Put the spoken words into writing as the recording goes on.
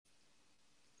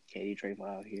Katie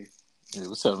Trayvon out here. Hey,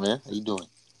 what's up, man? How you doing?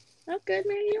 I'm good,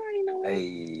 man. You already know it. Hey,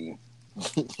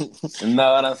 you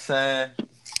know what I'm saying?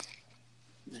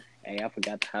 Hey, I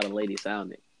forgot how the lady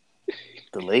sounded.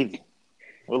 The lady?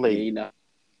 What Yeah, lady? you know,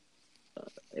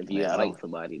 if you Man, like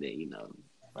somebody, then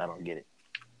I don't get it.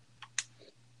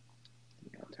 you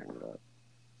gotta turn it up.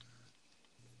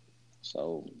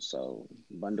 So,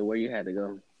 Bundle, where you had to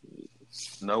go?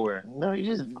 Nowhere. No,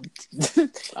 you just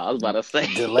I was about to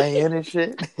say. delaying and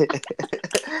shit.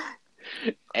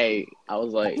 Hey, I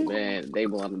was like, man, they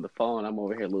blowing the phone. I'm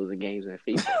over here losing games in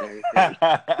FIFA and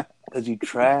everything. Cause you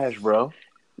trash, bro.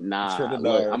 Nah,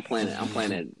 look, I'm playing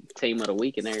a team of the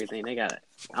week and everything.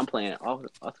 I'm playing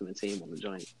Ultimate Team on the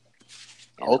joint.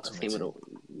 And Ultimate Team.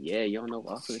 Yeah, you don't know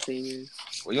what Ultimate Team is?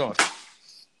 What you on?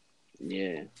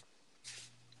 Yeah.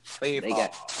 FIFA. They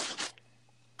got.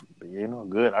 But you're no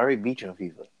good. I already beat you in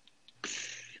FIFA.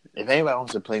 If anybody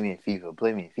wants to play me in FIFA,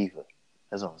 play me in FIFA.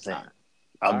 That's what I'm saying.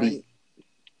 I'll beat.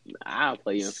 I'll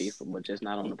play you in FIFA, but just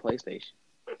not on the PlayStation.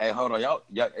 Hey, hold on, y'all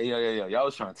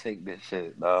was trying to take this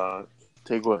shit, dog.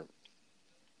 Take what?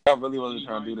 Y'all really wasn't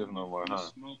trying to do this no more,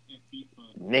 huh?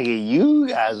 Nigga, you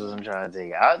guys wasn't trying to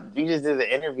take it. You just did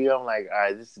the interview. I'm like, all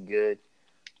right, this is good.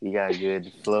 You got a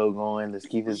good flow going. Let's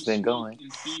keep this thing going.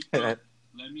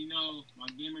 Let me know. My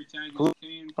gamer tag is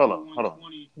Hold on.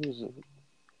 Who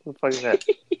the fuck is that?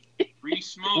 Free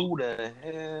smoke. Who the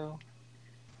hell?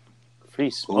 Free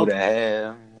Who smoke. the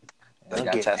hell? They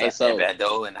got Okay. tests like that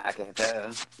Bando, and I can't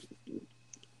tell.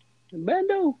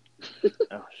 Bando.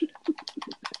 Oh shit.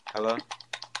 Hello?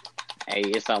 Hey,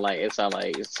 it sound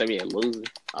like Simeon losing.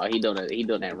 Oh, he doing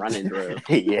that running drill.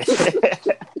 Yeah.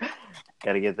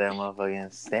 Gotta get that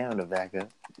motherfucking stamina back up.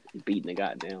 Beating the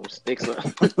goddamn sticks up.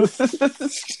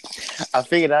 I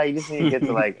figured out you just need to get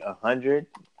to like 100,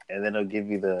 and then it'll give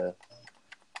you the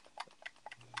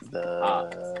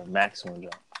maximum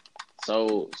jump.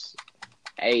 So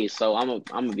I'm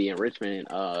gonna be in Richmond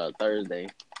Thursday.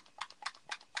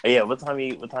 Yeah, what time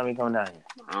you coming down here?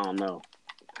 I don't know.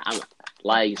 I'm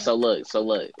like so look,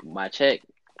 my check.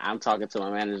 I'm talking to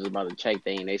my managers about the check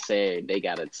thing. They said they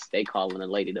calling the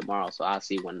lady tomorrow, so I'll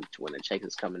see when the check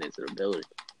is coming into the building.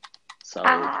 So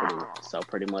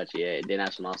pretty much, yeah. Then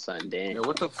that's when all of a sudden, then Yo,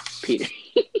 what the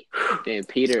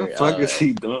Peter, What the fuck is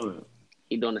he doing?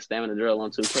 He doing the stamina drill on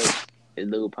 2K. His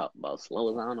dude pop about slow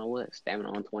as I don't know what.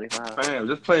 Stamina on 25. Fam,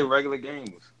 just play regular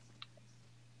games.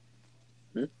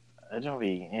 It's gonna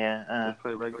be Just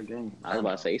play regular games. I was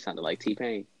about to say he sounded like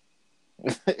T-Pain.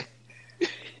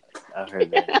 I've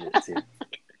heard that shit too.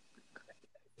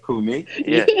 Who, me?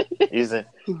 Yeah, he's a.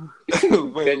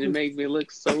 Because it makes me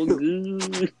look so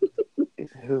good.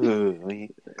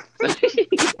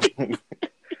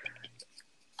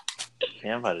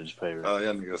 Yeah, I'm about to just play. Oh,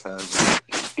 y'all niggas have.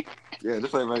 Yeah,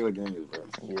 just play regular games, bro.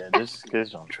 Yeah, just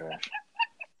don't trash.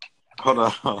 Hold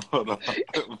on.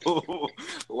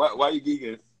 Why you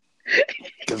geeking?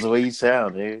 Because the way you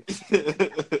sound, dude.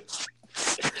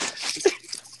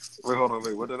 Wait, hold on.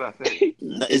 What did I say?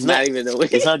 It's not even the way.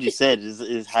 It's not what you said.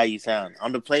 It's how you sound.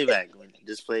 On the playback,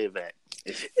 just play it back.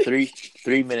 It's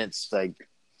 3 minutes, like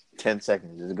 10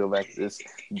 seconds. Just go back. Just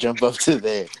jump up to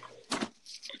there.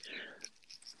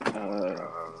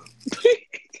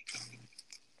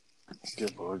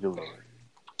 Good lord.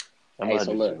 Hey,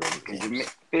 so look.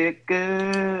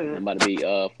 I'm about to be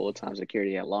full-time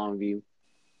security at Longview.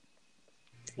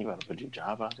 You about to put your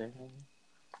job out there?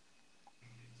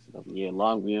 Yeah,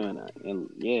 Longview and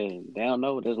they don't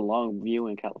know there's a Longview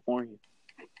in California.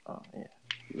 Oh yeah.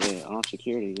 Yeah, on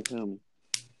security. You feel me?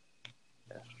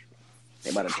 That's true. They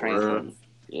about to transfer me.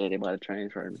 Yeah, they about to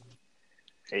transfer me.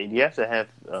 Hey, do you have to have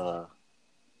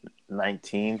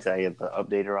 19 to get the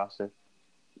updated roster?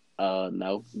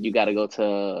 No. You got to go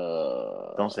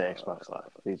to. Don't say Xbox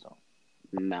Live, please don't.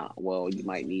 Nah, well, you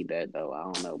might need that though. I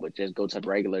don't know, but just go to the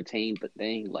regular team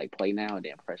thing, like play now, and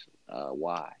then press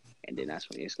Y, and then that's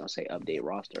when it's gonna say update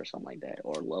roster or something like that,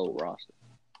 or load roster.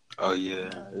 Oh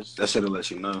yeah, that should have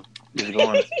let you know. It's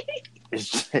going.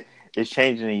 it's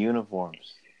changing the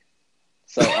uniforms.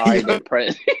 So all right, then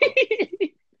press.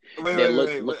 Wait.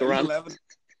 Look around.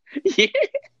 Yeah.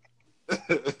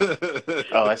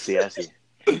 Oh, I see.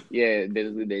 Yeah,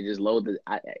 they just load the.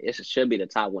 It should be the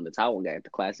top one. The top one got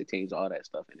the classic teams, all that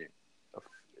stuff in there.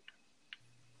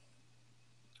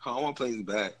 I want to play this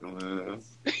back.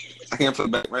 I can't play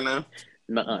back right now.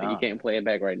 No, you can't play it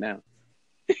back right now.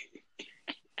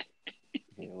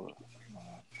 And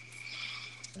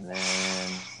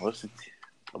then what's it?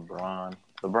 LeBron.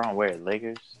 LeBron where?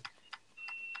 Lakers?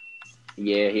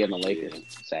 Yeah, he on the Lakers.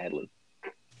 Sadly.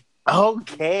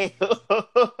 Okay.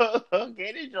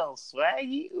 Okay, this y'all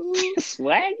swaggy. Ooh.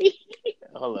 Swaggy.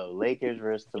 Hold up. Lakers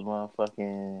versus the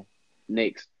motherfucking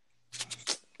Knicks.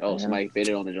 Oh, Yeah. somebody bid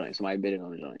it on the joint. Somebody bid it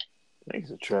on the joint.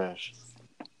 Knicks are trash.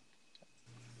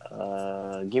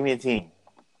 Give me a team.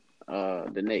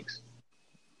 The Knicks.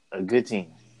 A good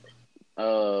team.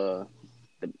 The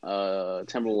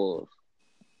Timberwolves.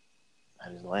 I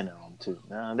just landed on them too.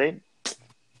 No, they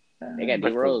They got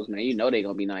D Rose, man. You know they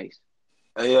gonna be nice.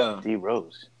 Hey, D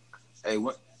Rose. hey,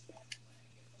 what?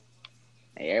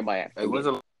 Hey, everybody. Hey, when's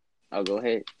the? Oh, go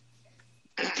ahead.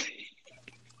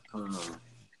 I'm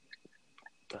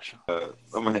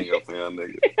gonna hang up on y'all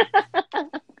niggas. I'm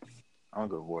gonna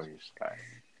go Warriors. All right.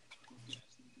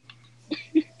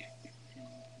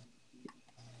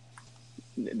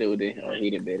 Dude, he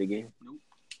didn't bet again. Nope.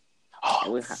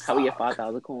 How we get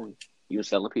 5,000 coins? You were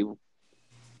selling people,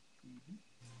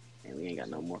 and we ain't got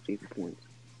no more FIFA points.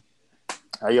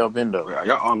 How y'all been though? Wait, are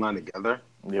y'all online together?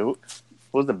 Yo,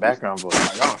 what's the background voice?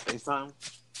 Are y'all on FaceTime?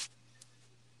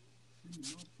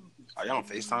 Are y'all on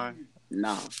FaceTime?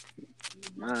 Nah,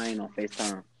 I ain't on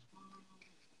FaceTime.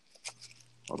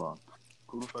 Hold on.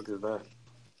 Who the fuck is that?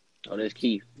 Oh, there's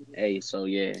Keith. Hey, so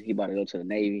yeah, he about to go to the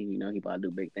Navy. You know, he about to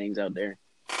do big things out there.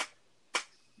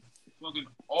 Fucking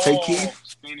Take all Keith? You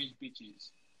Spanish bitches.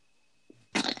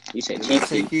 said Is Chief that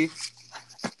Keith. Keith?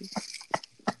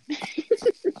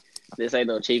 This ain't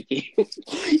no Chief Keith.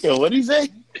 Yo, what'd he say?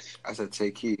 I said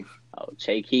take Keith. Oh,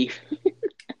 Che Keith.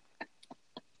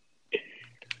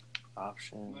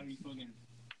 Option. Bloody fucking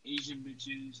Asian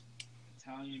bitches,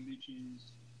 Italian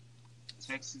bitches,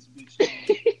 Texas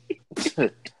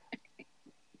bitches.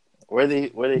 Where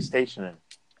they stationing?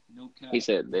 No cap. They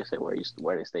said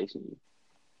where they station you.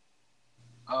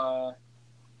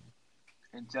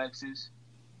 In Texas.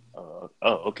 Oh,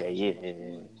 okay, yeah.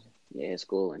 Yeah, his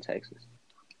school in Texas.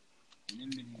 And them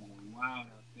bitches are wild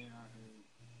out there, I heard.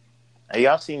 Have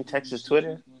y'all seen Texas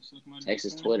Twitter?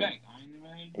 Texas Twitter.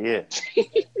 Yeah.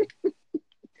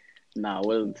 Nah,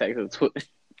 what is Texas Twitter?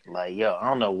 Like, yo, I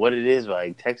don't know what it is, but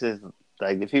like Texas,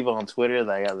 like the people on Twitter,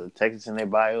 like have the Texas in their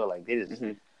bio, like they just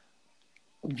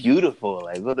beautiful.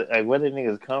 Like where the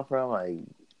niggas come from, like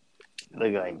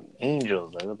look like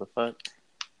angels. Like what the fuck?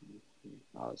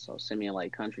 Oh, so Simeon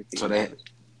like country So females.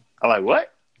 I'm like,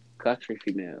 what? Country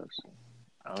females.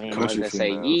 I mean, Country Ones that say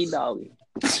females. yee doggy.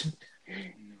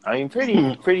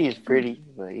 pretty is pretty,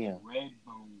 but yeah. Red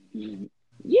bone. Yee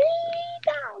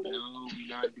doggy. No, we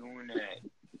not doing that.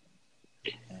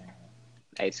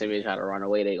 Hey, Simeon try to run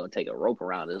away. They gonna take a rope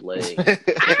around his leg.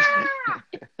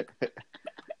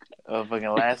 Oh, fucking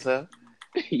lasso?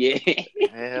 Yeah.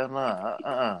 Hell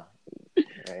no.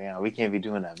 Yeah, we can't be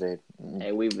doing that, babe.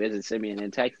 Hey, we visit Simeon in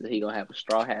Texas. He gonna have a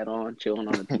straw hat on, chilling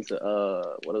on a piece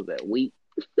of what is that, wheat?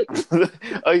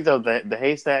 Oh, you thought the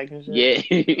haystack and shit? Yeah.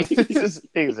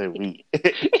 Niggas said wheat.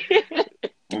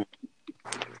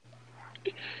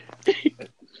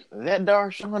 Is that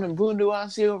Darshawn and Bundu I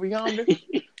see over yonder?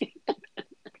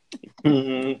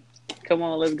 Come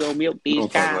on, let's go milk these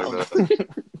Don't talk cows. like that.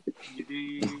 You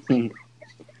dig?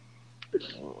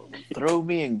 Throw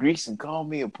me in grease and call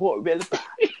me a pork belly pie.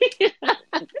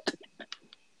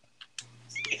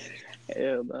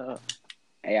 Hell no.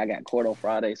 Hey, I got court on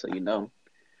Friday, so you know.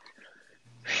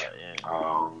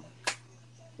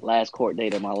 Last court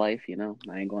date of my life, you know.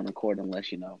 I ain't going to court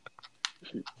unless, you know,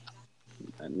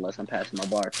 unless I'm passing my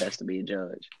bar test to be a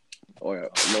judge. Or a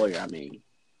lawyer, I mean.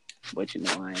 But, you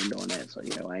know, I ain't doing that, so,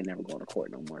 you know, I ain't never going to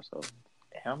court no more, so.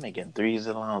 I'm making threes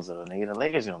at Alonzo, nigga. The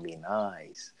Lakers gonna be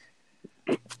nice.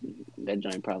 That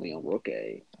joint probably on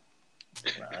Rookie.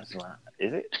 No, that's not.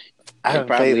 Is it? It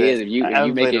probably is. If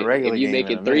you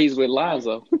making threes with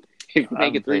Lonzo. If you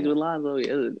making threes with Lonzo,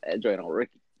 yeah, that joint on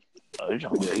Rookie. Oh,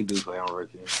 Yeah, he do play on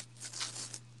Ricky.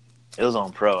 it was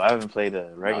on Pro. I haven't played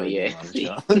a regular game on the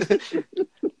show.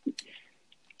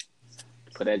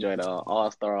 Put that joint on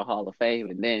All-Star Hall of Fame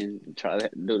and then try to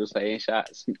do the same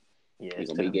shots. Yeah, He's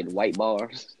gonna be getting white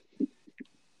bars.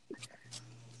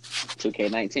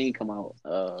 2K19 come out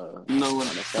No on one.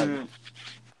 the 7th.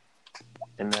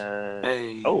 And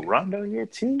Hey. oh, Rondo here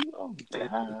too. Oh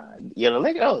God. Yeah, the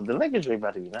Lakers are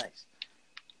about to be nice.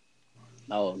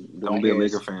 Oh, I'm be a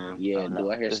Laker fan. Yeah, Oh, no, do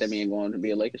I hear this- Simeon going to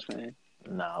be a Lakers fan?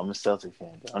 No, I'm a Celtic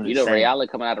fan. I'm You just know, saying. Ray Allen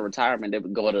coming out of retirement, they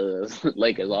would go to the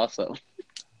Lakers also.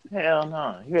 Hell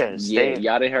no. You gotta Yeah, stay.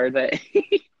 y'all didn't heard that?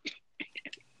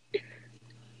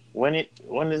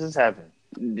 When does this happen?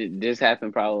 This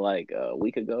happened probably like a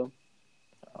week ago.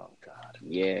 Oh God.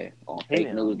 Yeah, on He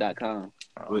didn't know. fakenews.com.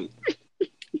 Wait.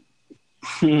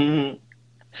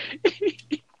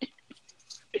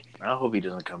 I hope he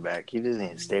doesn't come back. He just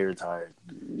need to stay retired.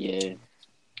 Yeah.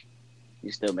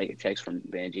 He's still making checks from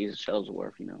Ben Jesus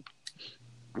Shuttlesworth, you know.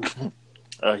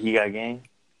 He got game.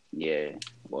 Yeah.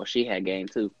 Well, she had game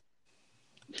too.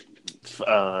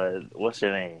 What's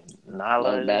her name?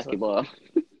 Nala. Love basketball.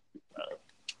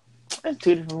 That's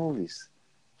two different movies.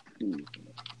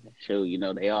 Shoot, you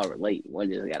know they all relate.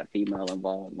 One just got a female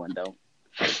involved, one don't.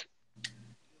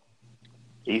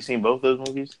 You seen both those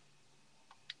movies?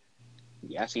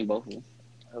 Yeah, I seen both of them.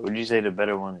 Would you say the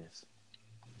better one is?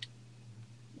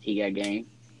 He got game.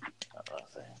 I'll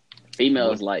say.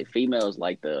 Females like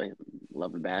the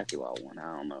Love and Basketball one.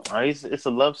 I don't know. It's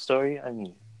a love story. I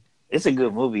mean, it's a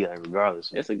good movie, like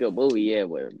regardless. It's a good movie, yeah,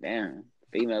 but damn,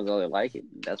 females only like it.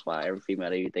 That's why every female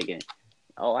they be thinking,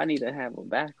 oh, I need to have a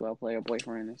basketball player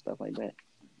boyfriend and stuff like that.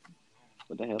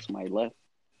 What the hell? Somebody left.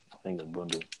 I think it's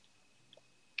Bundu.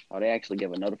 Oh, they actually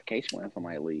give a notification when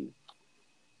somebody leaves.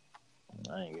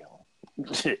 I ain't got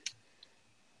one.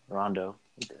 Rondo.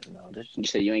 No, You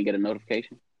said you ain't get a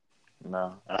notification?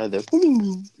 No. Either.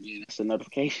 Yeah, that's a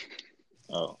notification.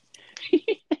 Oh.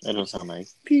 That don't sound like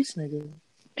peace, nigga.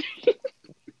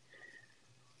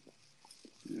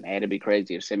 Man, it'd be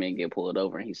crazy if Simeon get pulled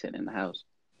over and he's sitting in the house.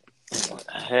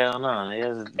 Hell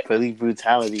no. Police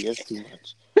brutality. That's too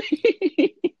much.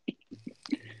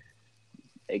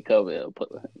 They come and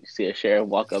see a sheriff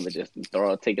walk up and just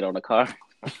throw a ticket on the car.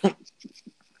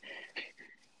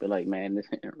 Be like, man,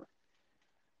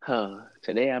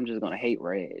 today I'm just gonna hate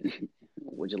red.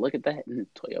 Would you look at that,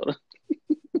 Toyota?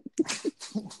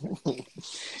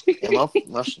 Yeah,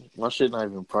 my shit not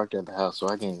even parked at the house, so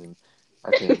I can't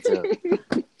tell.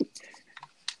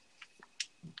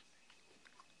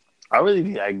 I really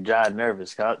be like John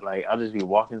nervous. Like I'll just be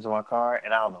walking to my car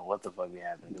and I don't know what the fuck be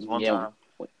happening. Because one time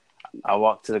I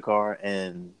walked to the car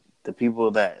and the people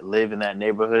that live in that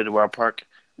neighborhood where I park,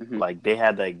 like they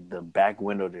had like the back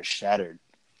window just shattered.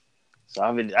 So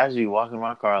I just be walking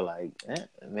my car like,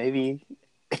 maybe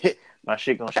my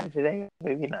shit gonna shatter today,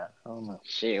 maybe not. I don't know.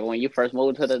 Shit, when you first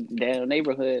moved to the damn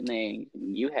neighborhood, man,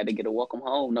 you had to get a welcome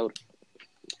home notice.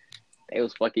 They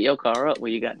was fucking your car up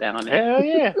when you got down there. Hell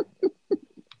yeah.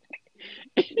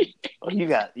 Oh, you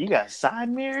got side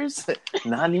mirrors?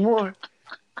 Not anymore.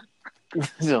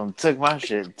 You took my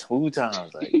shit 2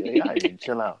 times. Like, y'all need to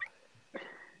chill out.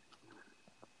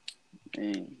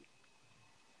 Man.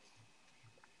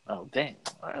 Oh, dang.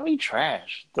 We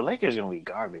trash. The Lakers gonna be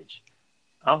garbage.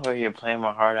 I'm over here playing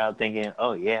my heart out thinking,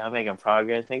 oh, yeah, I'm making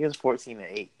progress. I think it's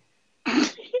 14-8.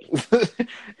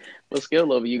 What skill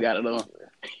level you got it on?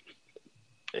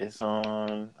 It's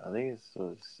on, I think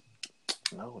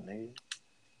no, nigga.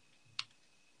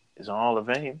 It's on Hall of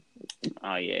Fame.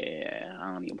 Oh, yeah.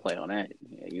 I don't even play on that.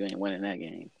 Yeah, you ain't winning that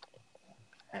game.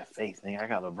 Have faith, nigga. I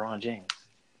got LeBron James.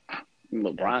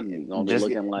 LeBron gonna be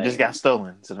looking like... Just got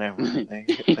stolen, so never mind.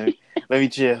 Let me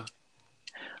chill.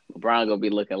 LeBron gonna be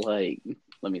looking like...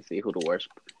 Let me see who the worst...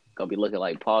 Gonna be looking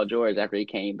like Paul George after he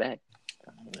came back.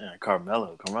 Yeah,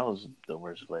 Carmelo. Carmelo's the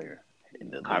worst player.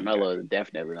 Carmelo is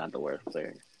definitely not the worst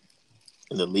player.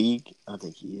 In the league? I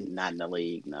think he is. Not in the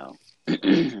league, no.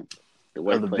 The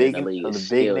worst player in the league is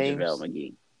still JaVale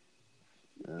McGee.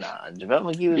 Nah,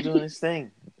 JaVale McGee was doing his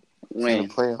thing. When? In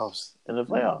the playoffs.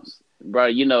 Bro,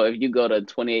 you know, if you go to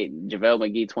JaVale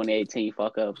McGee 2018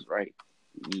 fuck-ups, right?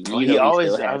 He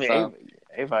always,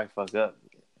 everybody fuck up.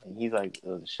 And he's like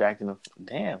Shaq in a...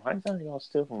 Damn, how you gonna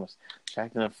steal from us?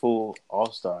 Shaq in a full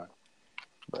all-star.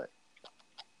 But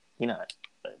he's not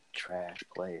a trash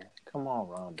player. Come on,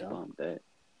 Rondo. That.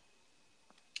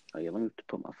 Oh, yeah, let me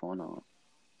put my phone on.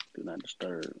 Do not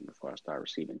disturb before I start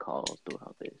receiving calls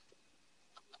throughout this.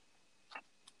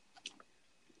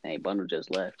 Hey, Bundle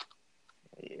just left.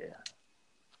 Yeah.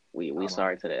 We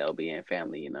sorry to the LBN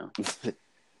family, you know.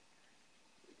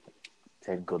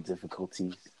 Technical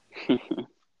difficulties.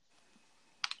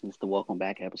 It's the welcome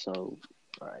back episode.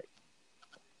 Right.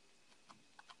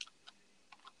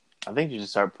 I think you should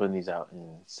start putting these out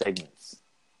in segments.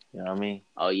 You know what I mean?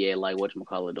 Oh, yeah, like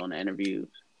whatchamacallit on the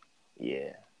interviews.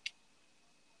 Yeah.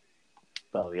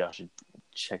 Probably y'all should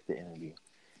check the interview.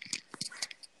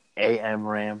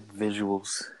 AMRAM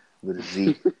Visuals with a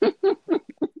Z.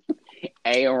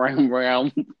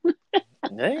 AMRAM.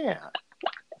 Yeah.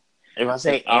 If I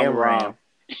say AMRAM.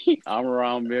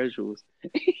 AMRAM Visuals.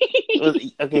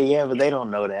 Okay, yeah, but they don't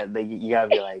know that. You gotta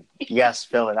be like, you gotta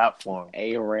spell it out for them.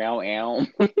 AMRAM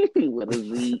with a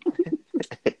Z.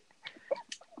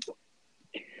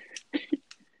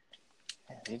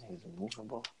 These niggas are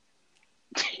movable.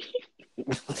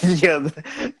 Yeah,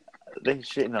 they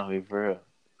shitting on me for real.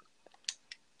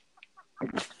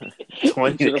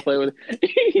 20 played with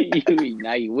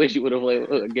now you wish you would have played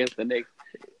against the Knicks.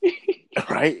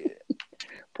 Right?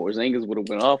 Porzingis would have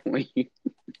went off on you.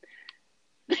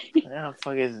 Now,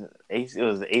 fuck is AC? It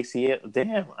was the ACL.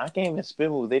 Damn, I can't even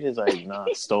spin move. They just like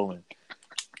it's stolen.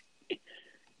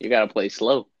 You gotta play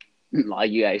slow.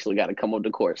 Like you actually gotta come up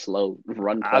the court slow,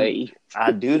 run play.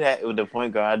 I do that with the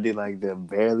point guard. I do like the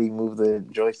barely move the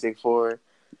joystick forward.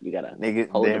 You gotta Nigga,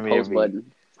 hold the damn post near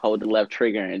button, hold the left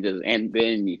trigger, and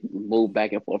then you move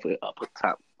back and forth up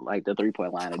top like the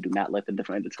 3-point line, and do not let the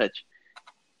defender touch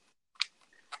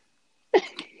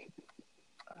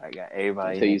I got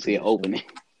everybody until in you see an position. opening.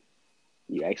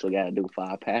 You actually gotta do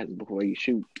 5 passes before you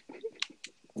shoot.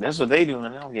 That's what they doing.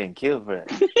 I'm getting killed for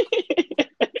that.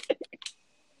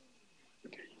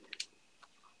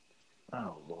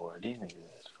 Oh Lord, these niggas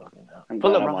is fucking up. I'm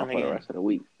Pull glad up I'm LeBron off for the again. rest of the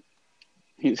week.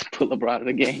 He just put LeBron in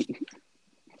the game.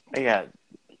 They got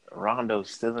Rondo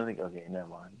still in the. Okay, never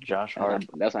mind. Josh Hart.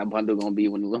 That's how Bundle gonna be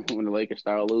when the Lakers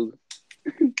start losing.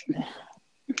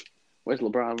 Where's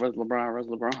LeBron? Where's LeBron? Where's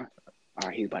LeBron? All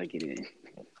right, he's about to get in.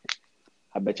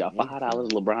 I bet y'all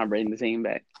 $5 LeBron bringing the team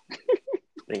back.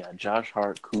 They got Josh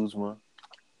Hart, Kuzma.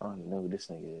 I don't even know who this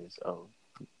nigga is. Oh,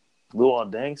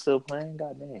 Luol Deng still playing?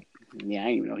 God dang. Yeah, I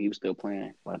didn't even know he was still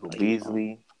playing. Michael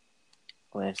Beasley,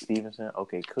 Lance Stevenson.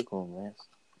 Okay, cook on Lance.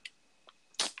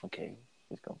 Okay,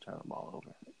 he's gonna turn the ball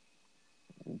over.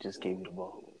 He just gave me the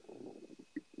ball.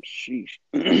 Sheesh.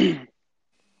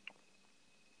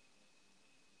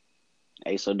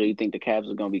 Hey, so do you think the Cavs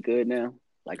are gonna be good now?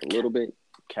 Like a little bit?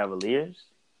 Cavaliers?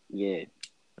 Yeah.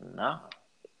 Nah.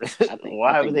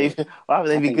 Why would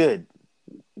they be good?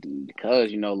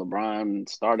 Because LeBron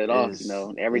started off.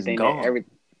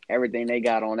 Everything they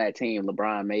got on that team,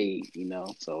 LeBron made.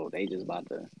 So they just about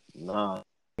to. Nah,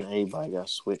 everybody got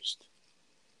switched.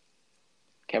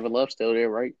 Kevin Love's still there,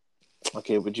 right?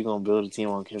 Okay, but you gonna build a team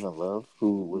on Kevin Love,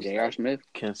 who was J.R. Smith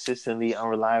consistently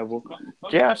unreliable.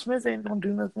 J.R. Smith ain't gonna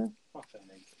do nothing.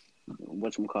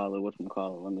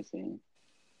 Whatchamacallit? Let me see.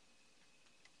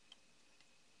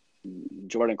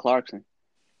 Jordan Clarkson.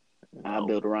 No, I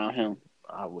build around him.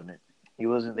 I wouldn't. They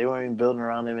weren't even building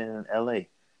around him in L.A.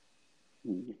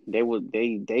 They would.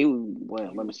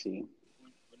 Well, let me see.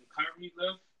 When Kyrie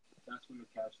left, that's when the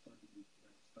Cavs started.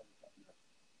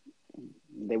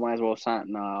 They might as well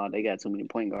sign. Nah, they got too many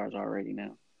point guards already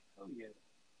now. Oh yeah.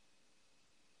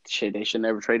 Shit, they should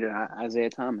never traded Isaiah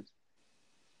Thomas.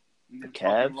 And The then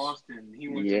Cavs? lost him. He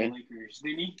went to the Lakers,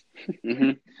 didn't he?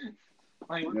 Mm-hmm.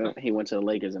 Like, what He went to the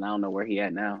Lakers, and I don't know where he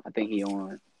at now. I think he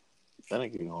on. That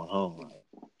nigga going home.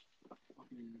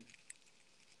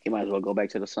 He might as well go back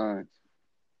to the Suns.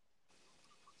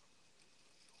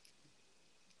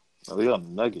 Oh, we got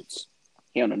Nuggets.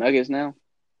 He on the Nuggets now.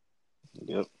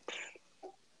 Yep.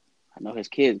 I know his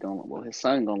kid's going. Well, his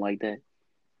son gonna like that.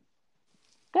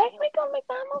 Daddy, we go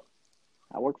McDonald's.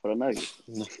 I work for the Nuggets.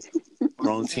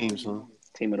 Wrong team, son.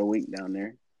 Team of the week down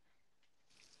there.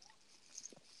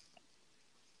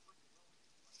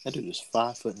 That dude is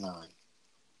 5'9".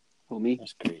 Who, me?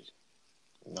 That's crazy.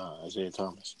 Nah, Isaiah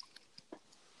Thomas.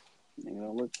 Nigga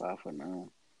don't look 5'9".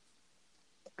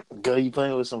 Girl, you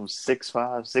playing with some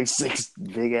 6'5", 6'6"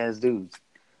 big ass dudes.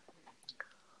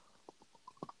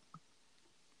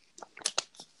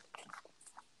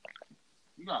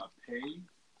 you gotta pay?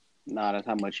 Nah, that's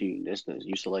how much you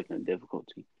selecting the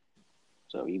difficulty.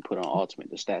 So you put on ultimate,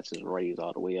 the stats is raised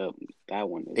all the way up. That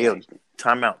one is actually.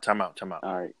 Time out.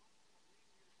 All right.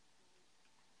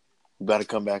 We gotta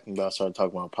come back and start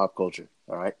talking about pop culture.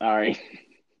 All right.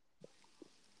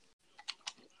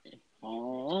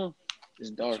 Oh,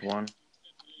 it's dark. That's one.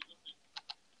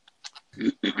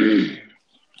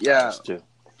 Yeah. That's two.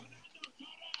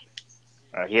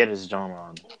 All right, he had his John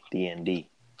on D&D.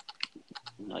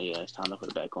 Oh yeah, it's time to put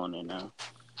it back on there now.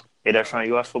 Hey, that's right.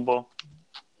 You watch football?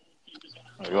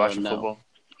 Are you watching no. football?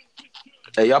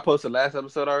 Hey, y'all posted last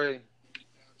episode already?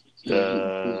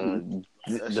 The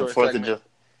short 4th of segment? July.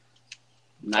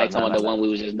 Now you talking about the one we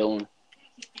was just doing?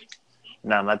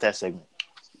 No, not that segment.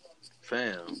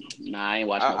 Fam. Nah, I ain't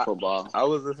watching no football. I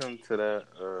was listening to that.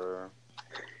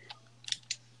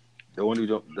 The one we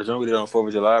did on 4th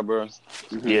of July, bro.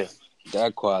 Mm-hmm. Yeah.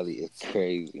 That quality is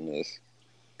craziness.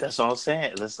 That's all I'm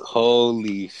saying.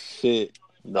 Holy shit.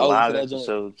 The live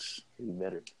episodes be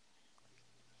better.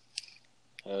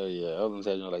 Hell yeah. I was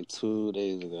listening to that like 2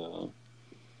 days ago.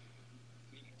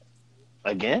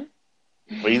 Again?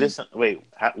 Where you listen? Wait,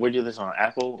 where'd you listen, on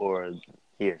Apple or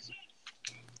here?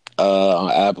 On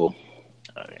Apple.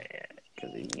 Okay,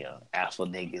 because Apple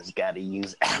niggas gotta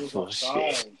use Apple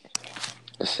shit.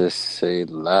 Let's just say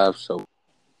live show.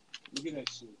 Look at that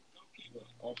shit.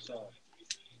 Offside.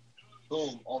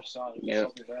 Boom, offside.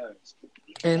 Yep.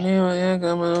 And then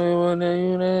come on,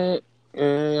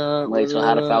 Wait, so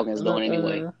how the Falcons doing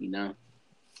anyway?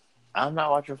 I'm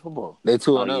not watching football. They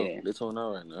 2-0. Oh, yeah. They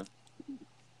 2-0 right now.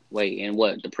 Wait, and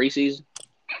what? The preseason?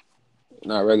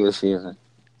 Not regular season.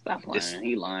 Stop lying.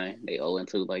 He lying. They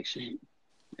 0-2 like shit.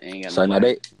 They ain't got So now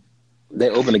nobody. they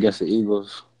open against the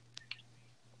Eagles.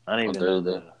 I don't On even know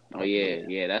Thursday. Oh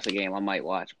yeah, that's a game I might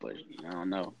watch, but I don't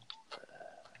know.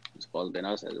 It's supposed to be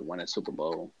us as winning Super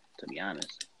Bowl. To be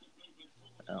honest,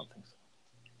 I don't think so.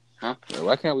 Yeah,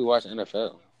 why can't we watch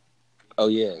NFL? Oh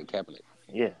yeah, Kaepernick.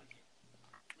 Yeah.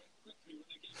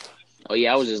 oh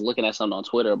yeah, I was just looking at something on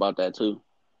Twitter about that too,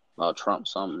 about Trump.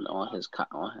 Something on his.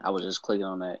 I was just clicking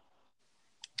on that.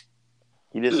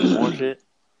 You did some more shit?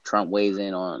 Trump weighs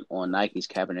in on Nike's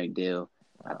Kaepernick deal.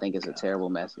 I think it's a terrible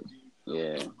message.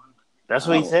 Yeah, That's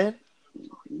what he said?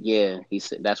 yeah. He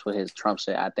said that's what his Trump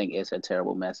said. I think it's a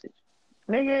terrible message.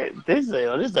 Nigga, this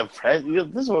is the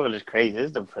president. This world is crazy. This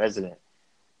is the president.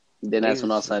 Then that's when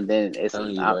all of a sudden, then it's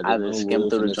Telling you, I bro, just there's no skimmed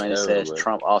through the rules in joint. It this era, says bro.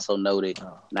 Trump also noted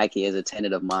Oh. Nike is a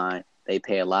tenant of mine. They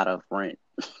pay a lot of rent.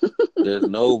 There's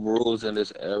no rules in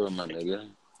this era, my nigga.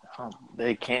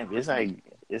 They can't. It's like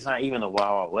it's not even the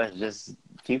Wild Wild West. Just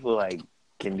people like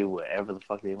can do whatever the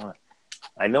fuck they want.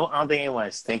 I don't think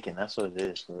anyone's thinking. That's what it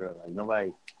is for real. Like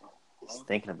nobody is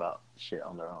thinking about shit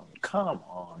on their own. Come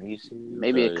on, you see?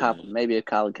 Maybe a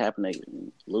Colin Kaepernick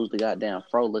lose the goddamn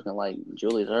fro looking like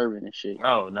Julius Erving and shit.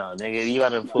 Oh no, nigga, you got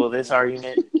to pull this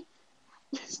argument.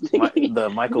 The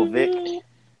Michael Vick.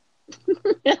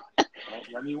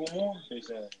 Let me one more. They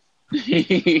said.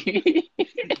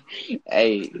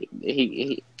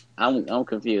 Hey, I'm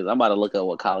confused. I'm about to look up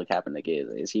what Colin Kaepernick is.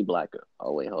 Is he black?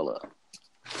 Oh wait, hold up.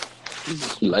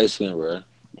 He light skin, bro.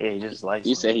 Yeah, he just likes.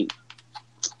 You say he.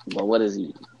 Well, what is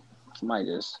he? Somebody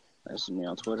just messaged me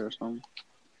on Twitter or something.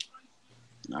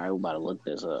 All right, we're about to look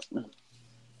this up.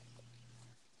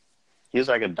 He was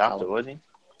like adopted, wasn't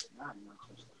Not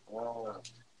much. Oh.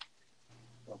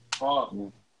 The fuck.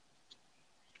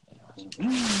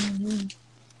 he?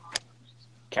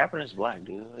 Kaepernick's black,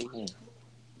 dude. What do you mean?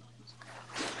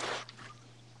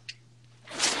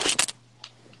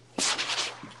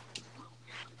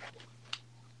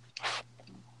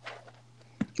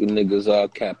 You niggas all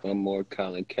cap. I'm more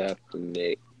Colin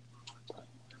Kaepernick.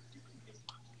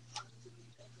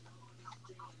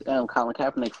 Damn, Colin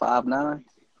Kaepernick 5'9".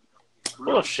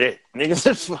 Bullshit, niggas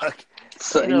are fuck.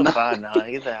 So, You know,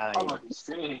 5'9". Get the hell I'm out of about to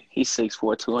say. he's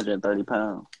 6'4", 230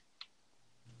 pounds.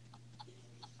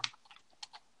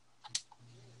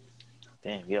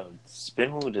 Damn, yo,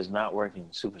 spin move does not work in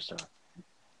Superstar.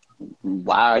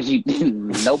 Why are you?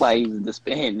 Nobody uses the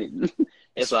spin.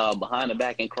 It's all behind the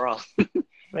back and cross. Nigga,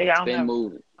 I don't Spin have,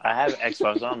 move. I have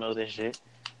Xbox. I don't know this shit.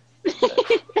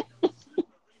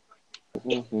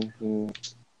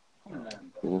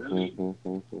 You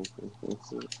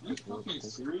fucking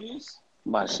serious?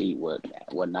 I'm about to see what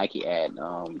Nike ad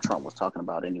Trump was talking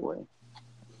about anyway.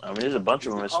 I mean, there's a bunch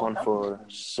of them. It's one for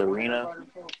Serena.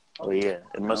 Oh yeah,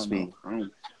 it must be. I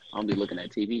don't be looking at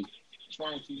TV. What's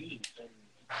wrong with TV?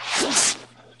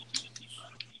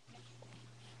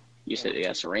 You said they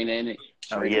got Serena in it.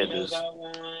 Oh yeah, Serena there's. got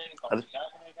one. Colin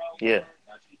Kaepernick got one. Yeah.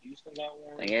 Najee Houston got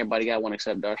one. I think everybody got one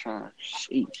except Darshawn.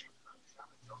 Sheesh.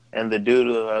 And the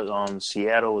dude on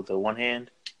Seattle with the one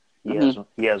hand, he has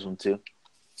one too.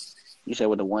 You said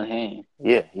with the one hand.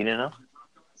 Yeah, you didn't know?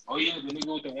 Oh yeah, the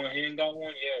nigga with the one hand got one.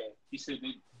 Yeah, he said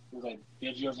he was like,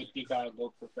 "Did you ever think I'd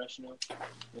go professional?"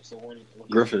 That's the one.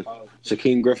 Griffin.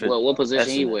 Shaquem Griffin. Well, what position That's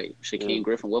he it. weigh? Shaquem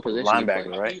Griffin. What position? Linebacker, he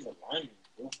play? right? He's a lineman,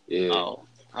 bro. Yeah. Oh,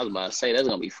 I was about to say that's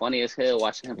gonna be funny as hell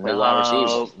watching him play wide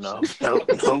receiver. Nope.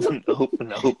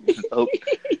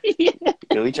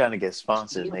 Yo, we trying to get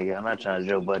sponsors, nigga. I'm not trying to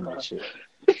Joe Budden that shit.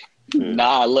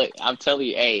 Nah, look, I'm telling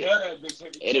you, hey, Yeah, that bitch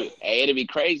every time. it'd be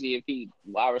crazy if he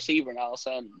wide receiver and all of a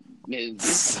sudden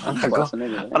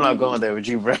I'm not going there with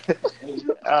you, bro.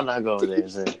 I'm not going there,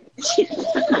 sir.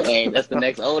 Hey, that's the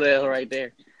next Odell right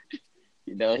there.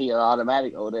 You know, he an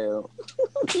automatic Odell.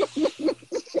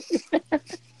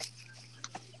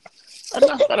 I'm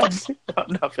not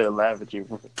finna laugh at you,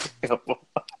 bro.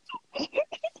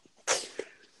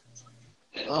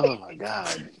 Oh my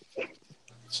god.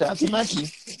 Shout out to Nike.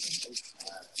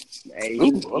 Hey,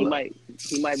 Ooh,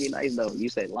 he might be nice though. You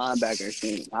say linebacker and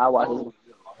shit. I watch him.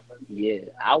 Yeah,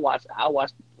 I watch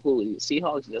who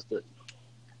Seahawks just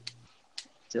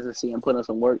to see him put in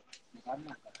some work.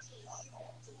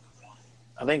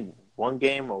 I think one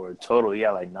game or total, he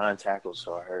had like 9 tackles,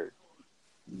 so I heard.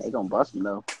 They gonna bust him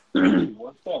though.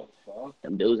 What the fuck?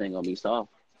 Them dudes ain't gonna be soft.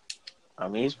 I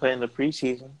mean, he's playing the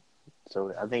preseason,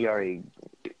 so I think already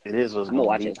it is what's I'm gonna going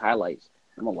watch to be. his highlights.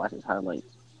 You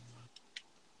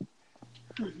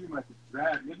might be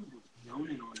bad. Niggas was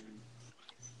droning on him.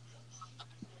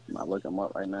 I'm gonna look him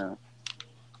up right now.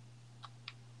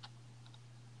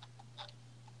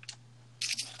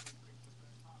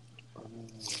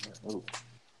 Ooh.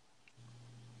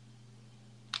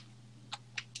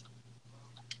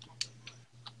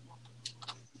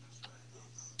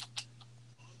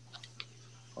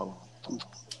 Oh.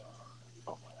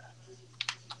 Oh.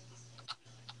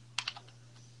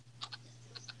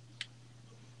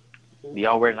 Do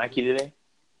y'all wear Nike today?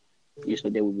 You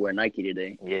said they would wear Nike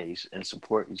today. Yeah, you in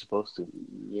support. You're supposed to.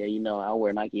 Yeah, you know I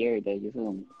wear Nike every day. You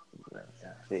feel me?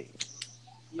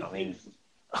 I mean,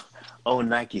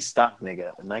 Nike stock,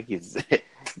 nigga.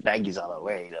 Nike's all the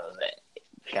way, though.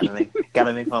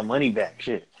 Gotta make my money back.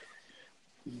 Shit.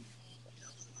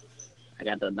 I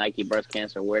got the Nike breast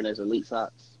cancer awareness elite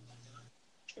socks.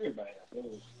 Everybody has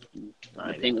those.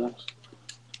 I The pink ones.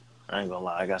 ain't gonna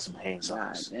lie. I got some hand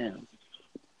God socks. damn.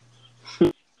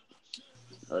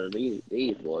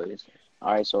 These boys.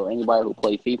 All right, so anybody who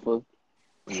play FIFA,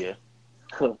 Yeah.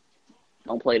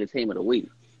 don't play the team of the week.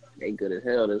 They good as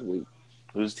hell this week.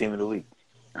 Who's team of the week?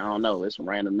 I don't know. It's some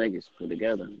random niggas put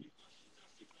together.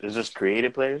 Is this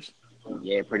creative players?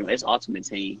 Yeah, pretty much. It's Ultimate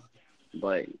Team,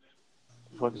 but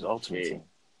What is Ultimate Yeah. Team?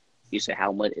 you said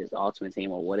how much is the Ultimate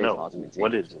Team or what is No. Ultimate Team?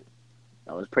 What is it?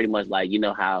 No, it's pretty much like, you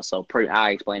know how, I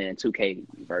explain it in 2K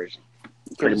version.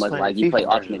 Pretty much explain like the you FIFA play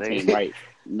version, Ultimate nigga. Team, right?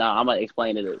 No, I'm going to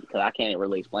explain it because I can't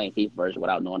really explain FIFA version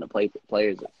without knowing the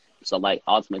players. So, like,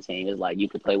 Ultimate Team is like you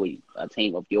could play with a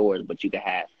team of yours, but you could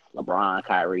have LeBron,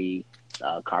 Kyrie,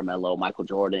 Carmelo, Michael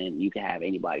Jordan. You can have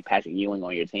anybody, Patrick Ewing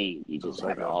on your team. You just It's like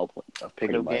have it all play. a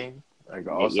pretty pickup much. game? Like an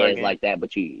Yeah, all-star it's game? like that,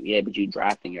 but you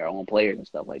drafting your own players and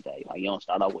stuff like that. Like, you don't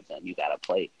start off with them. You got to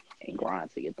play and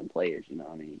grind to get them players, you know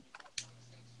what I mean?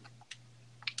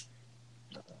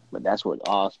 But that's what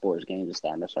all sports games are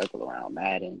starting to circle around.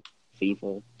 Madden,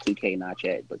 FIFA, 2K not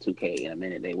yet, but 2K in a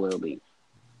minute they will be.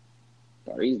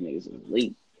 Bro, these niggas is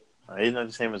elite. Isn't that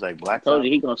the same as like I Black told Top?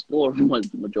 you he gonna score from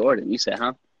Jordan. You said,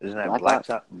 huh? Isn't that Black Black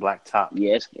Top? Black Top.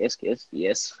 Yes,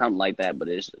 it's something like that, but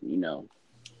it's,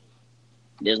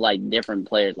 there's like different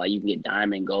players. Like you can get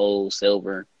diamond, gold,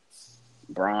 silver,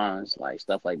 bronze, like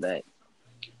stuff like that.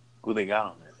 Who they got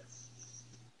on there?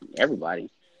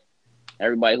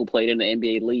 Everybody who played in the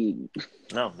NBA league.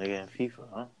 No, nigga in FIFA,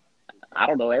 huh? I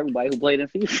don't know everybody who played in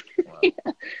FIFA.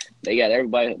 Wow. They got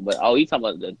everybody, but you talking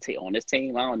about on this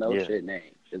team? I don't know Yeah. shit name.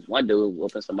 There's one dude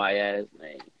whooping somebody ass.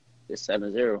 Name it's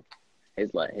 7-0.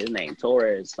 His name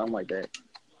Torres, something like that.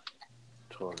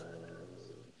 Torres.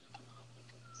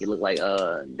 He looked like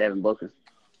Devin Booker.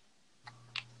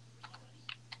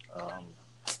 I'm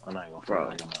not gonna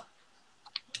Bro. figure it out.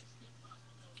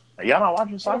 Y'all not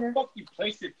watching How soccer? the fuck you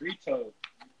placed it 3-toe?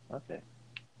 Okay.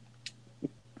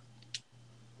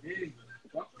 Hey,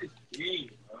 fuck this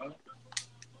game, bro.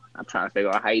 I'm trying to figure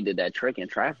out how he did that trick in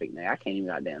traffic, man. I can't even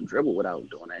goddamn dribble without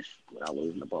doing that without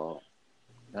losing the ball.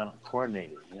 Y'all not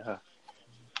coordinated. Yeah.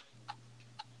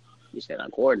 You said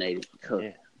uncoordinated.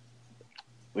 Yeah.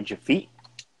 With your feet?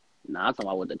 Nah, I'm talking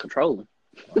about with the controller.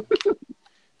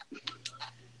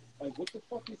 Like, what the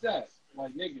fuck is that?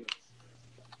 Like, nigga,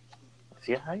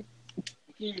 See your height? you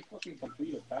can't even fucking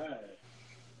complete a pass.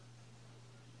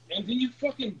 And then you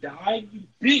fucking died, you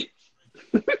bitch.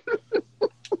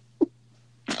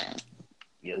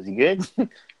 Yeah, is he good?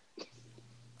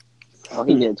 Oh,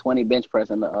 he did 20 bench press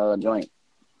in the joint.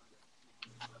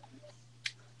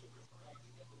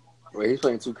 Wait, he's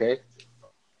playing 2K?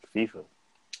 FIFA.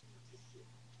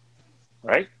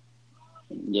 Right?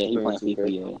 Yeah, he playing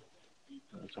FIFA. Yeah,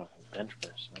 I'm talking bench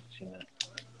press. I've seen that.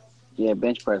 yeah,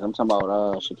 bench press. I'm talking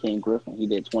about Shaquem Griffin. He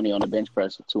did 20 on the bench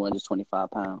press with 225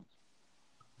 pounds.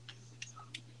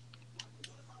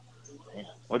 Damn.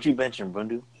 What you benching,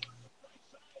 Bundu?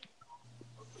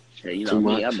 Shit, you know Too me,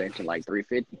 much. I benching like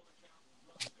 350.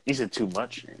 He said too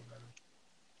much.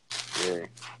 Yeah.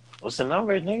 What's the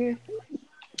number, nigga?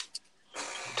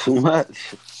 Too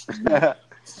much.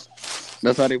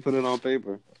 That's how they put it on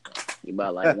paper. You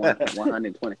about like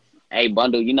 120. Hey,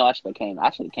 Bundle, you know I should have came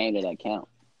to that count.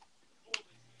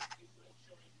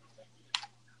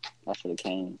 I should have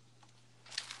came.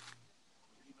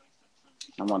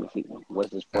 I'm on the feet.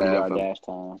 What's this 40-yard dash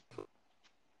time?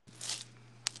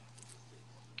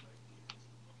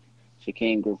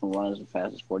 Shaquem Griffin runs the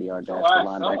fastest 40-yard dash for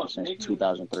linebacker since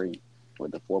 2003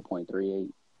 with the 4.38.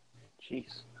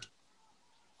 Jeez.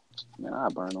 Man, I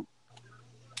burn him.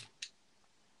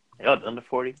 Y'all under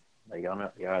 40? Like,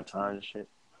 y'all had time and shit?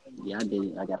 Yeah, I did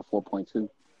it. I got a 4.2.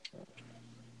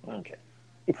 Okay.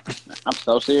 I'm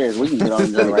so serious. We can get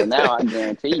on the joint right now. I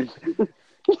guarantee you.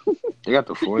 They got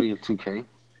the 40 of 2K.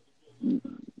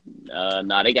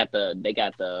 No, they got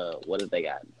the what did they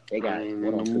got? They got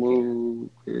what on 2K? Move.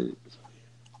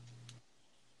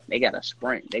 They got a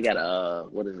sprint. They got a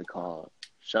what is it called?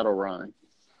 Shuttle run.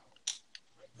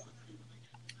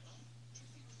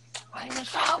 I ain't even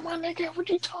foul, my nigga. What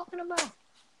you talking about?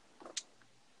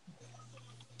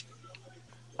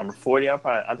 On the 40, I think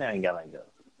I can get like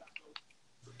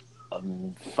a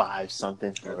 5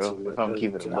 something for real. If I'm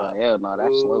keeping it Nah, up. hell no,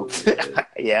 that's slow.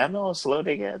 Yeah, I know how slow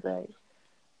they get that.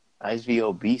 I used to be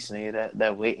obese, nigga.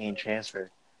 That weight ain't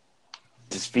transferred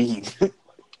to speed.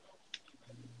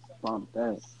 Bump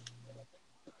that.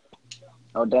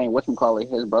 Oh dang, whatchamacallit?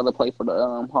 His brother played for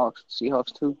the Hawks,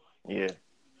 Seahawks too. Yeah.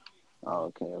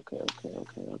 Oh, okay.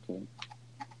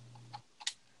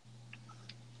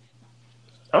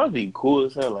 That would be cool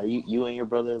as hell. Like you and your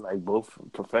brother, like both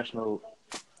professional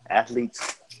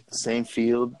athletes, same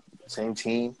field, same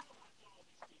team.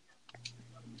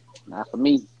 Not for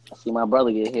me. I see my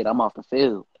brother get hit. I'm off the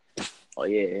field. Oh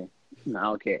yeah. No, I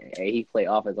don't care. Hey, he play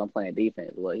offense. I'm playing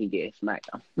defense. Well, he get smacked.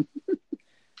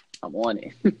 I'm on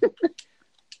it.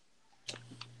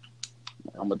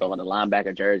 I'm gonna throw in the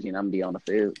linebacker jersey and I'm gonna be on the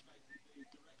field.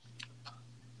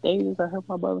 Dang, I hurt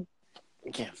my brother.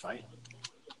 You can't fight.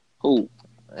 Who?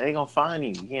 They gonna find you.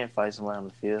 You can't fight somebody on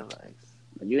the field. Like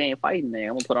You ain't fighting there.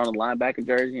 I'm gonna put on a linebacker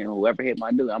jersey and whoever hit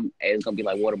my dude, it's gonna be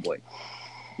like Waterboy.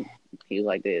 He's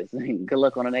like this. Good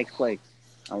luck on the next play.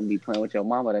 I'm gonna be playing with your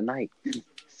mama tonight.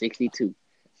 62.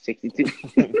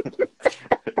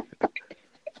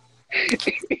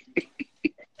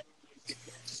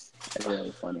 That's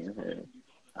really funny as hell.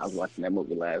 I was watching that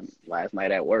movie last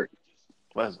night at work.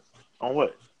 what? On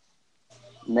what?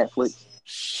 Netflix.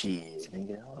 Shit,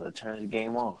 nigga. I wanna turn the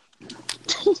game off.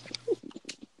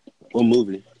 What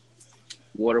movie?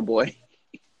 Waterboy.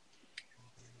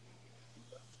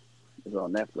 It's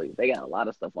on Netflix. They got a lot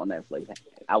of stuff on Netflix.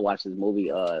 I watched this movie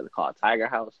called Tiger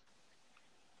House.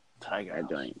 Tiger That House.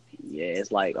 joint. Yeah,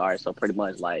 it's like, all right, so pretty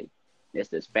much like it's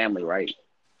this family, right?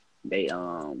 They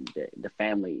the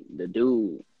family, the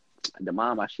dude, the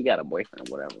mama, she got a boyfriend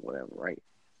or whatever, right?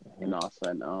 And all of a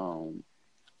sudden,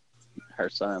 her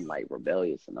son like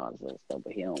rebellious and all this other stuff,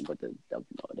 but he don't. But the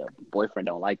boyfriend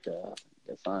don't like the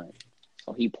son,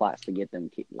 so he plots to get them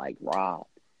like robbed,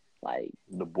 like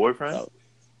The boyfriend? so.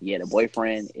 Yeah, the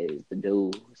boyfriend is the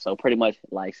dude. So pretty much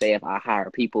like say if I hire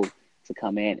people to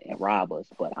come in and rob us,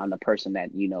 but I'm the person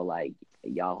that like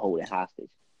y'all holding hostage.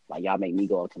 Like y'all make me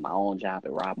go up to my own job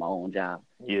and rob my own job,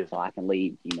 Yeah. so I can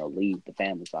leave the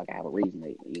family, so I can have a reason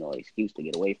to excuse to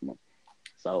get away from them.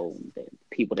 So the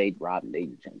people they rob, they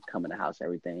come in the house,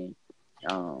 everything.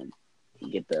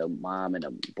 Get the mom and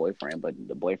the boyfriend, but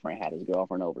the boyfriend had his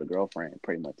girlfriend over. The girlfriend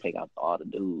pretty much take out all the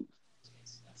dudes.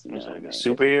 It's like a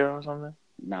superhero or something?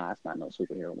 Nah, it's not no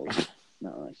superhero movie.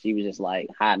 No, she was just like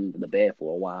hiding under the bed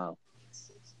for a while.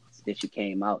 Then she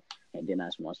came out, and then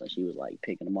that's when she was like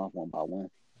picking them off one by one.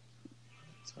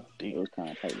 It was kind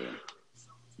of tight there.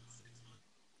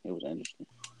 It was interesting.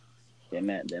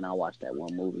 Then I watched that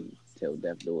one movie, Till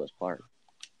Death Do Us Part.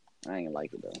 I ain't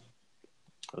like it though.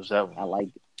 What's that one? I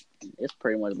liked it. It's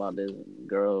pretty much about this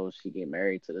girl. She get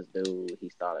married to this dude. He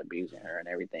started abusing her and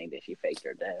everything. Then she faked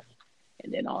her death.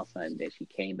 And then all of a sudden, then she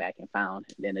came back and found.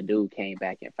 Then the dude came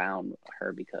back and found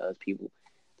her because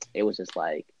it was just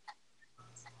like,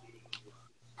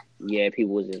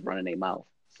 people was just running their mouth.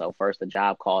 So first, the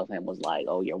job calls him was like,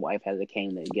 "Oh, your wife hasn't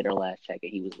came to get her last check,"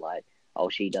 and he was like, "Oh,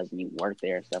 she doesn't even work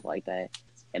there," and stuff like that.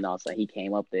 And also, he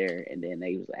came up there, and then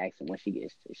they was asking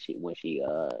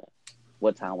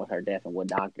what time was her death and what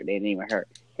doctor. They didn't even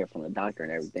hear from the doctor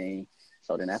and everything.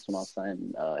 So then that's when all of a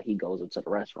sudden he goes up to the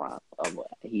restaurant.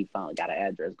 He got an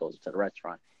address, goes up to the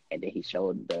restaurant, and then he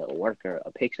showed the worker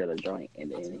a picture of the joint, and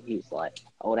then he's like,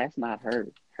 "Oh, that's not her.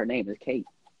 Her name is Kate."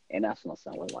 And that's when my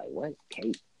son was like, "What,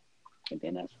 Kate?" And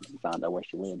then that's when he found out where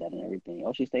she lived at and everything.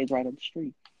 Oh, she stays right up the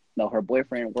street. No, her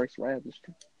boyfriend works right up the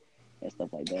street and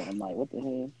stuff like that. I'm like, what the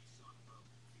hell?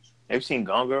 Have you seen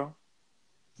Gone Girl?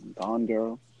 Gone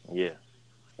Girl? Yeah.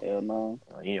 Hell no.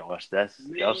 You don't watch that.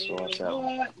 You also watch that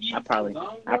one. I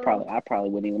probably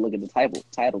wouldn't even look at the title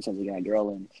because we got a girl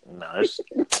in it. No, it's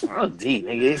deep,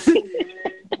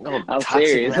 nigga. No, I'm toxic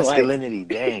serious, masculinity,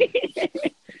 dang.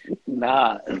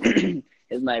 Nah,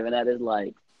 it's not even that. It's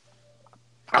like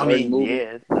I mean,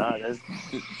 movies, that's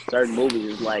certain movies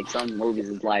is like some movies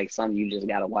is like some you just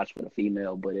gotta watch for the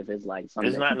female. But if it's like something,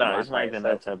 it's not. No, it's not even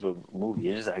itself, that type of movie.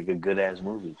 It's just like a good ass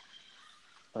movie.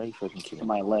 Why you fucking kidding?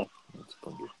 Somebody left.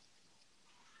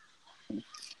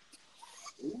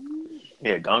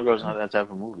 Yeah, Gone Girl's not that type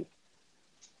of movie.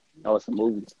 Oh, it's a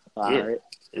movie. Yeah. Right.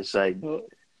 It's like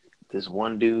this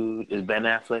one dude is Ben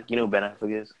Affleck. You know who Ben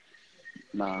Affleck is?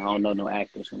 Nah, I don't know no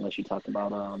actors unless you talked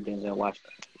about Denzel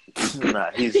Washington.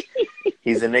 Nah, he's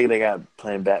the nigga that got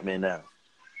playing Batman now.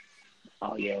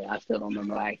 Oh yeah, I still don't know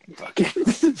no actors. Okay.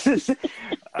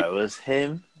 It was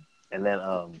him, and then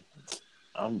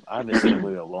I've been seeing the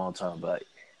movie a long time, but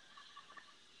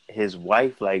his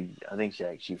wife, like, I think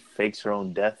she fakes her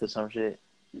own death or some shit,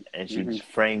 and she just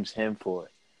frames him for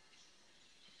it,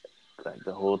 like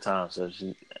the whole time. So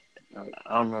I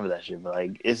don't remember that shit, but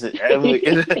like,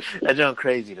 that junk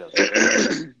crazy though.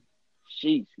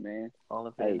 Sheesh, man. All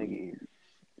up in nigga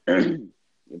ear.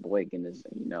 Your boy getting this,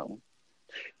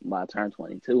 I turned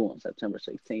 22 on September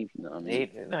 16th. You know what I mean?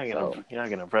 You're not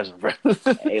gonna impress him, bro.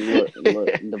 Hey, look,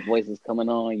 the voice is coming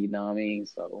on. You know what I mean?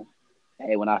 So,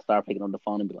 hey, when I start picking up the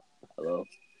phone and be like, "Hello,"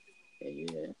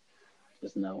 yeah,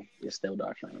 just know it's still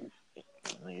Dark Shaman.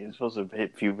 You're supposed to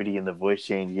hit puberty and the voice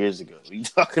change years ago. What are you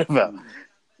talking about?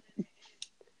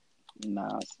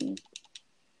 Nah, see.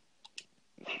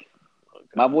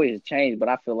 My voice has changed, but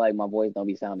I feel like my voice don't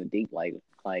be sounding deep like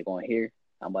on here.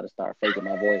 I'm about to start faking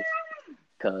my voice.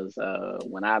 Because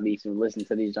when I be listening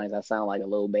to these joints, I sound like a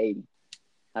little baby.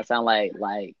 I sound like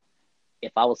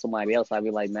if I was somebody else, I'd be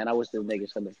like, man, I wish this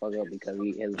nigga shut the fuck up because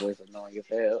his voice is annoying as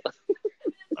hell.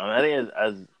 I think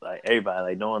as like everybody,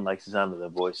 like no one likes the sound of their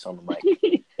voice on the mic.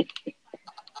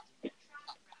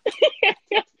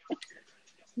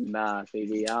 Nah,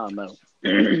 CD, I don't know.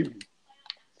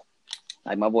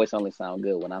 Like my voice only sound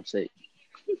good when I'm sick.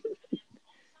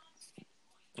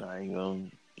 I ain't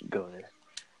gonna go there.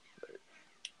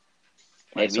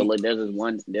 Hey, so look, there's this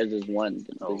one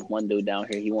dude down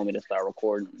here. He want me to start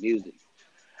recording music.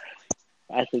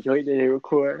 I said, "Joy, did he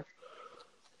record?"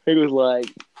 He was like,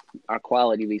 "Our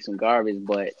quality be some garbage,"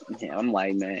 but I'm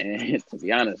like, man, to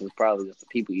be honest, it's probably just the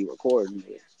people you recording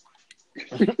with.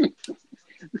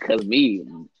 Because me,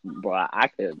 bro,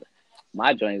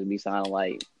 my joints be sounding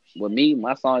like, with me,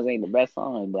 my songs ain't the best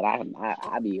songs, but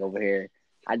I be over here.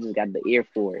 I just got the ear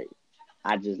for it.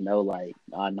 I just know, like,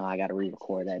 oh no, I gotta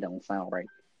re-record that. Don't sound right.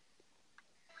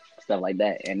 Stuff like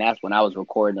that, and that's when I was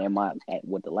recording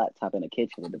with the laptop in the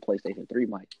kitchen with the PlayStation 3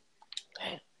 mic,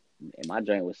 and my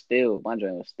joint was still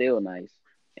nice.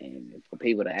 And for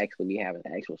people to actually be having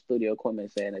actual studio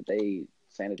equipment saying that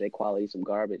they quality some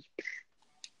garbage,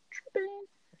 tripping.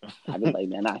 I'd be like,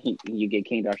 man, you get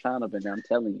King Darshan up in there. I'm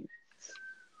telling you,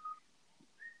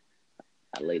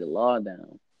 I lay the law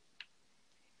down.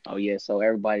 Oh yeah, so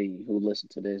everybody who listen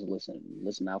to this,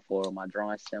 listen out for my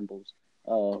drawing symbols,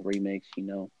 remix,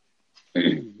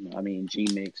 I mean G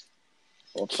mix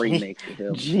or free mix.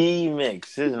 G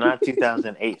mix. This is not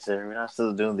 2008, so we're not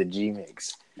still doing the G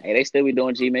mix. Hey, they still be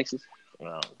doing G mixes.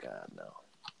 Oh God, no.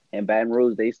 And Baton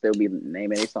Rouge, they still be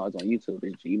naming their songs on YouTube.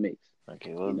 It's G mix.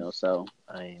 Okay, well, so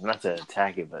I mean, not to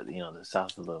attack it, but the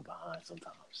South's a little behind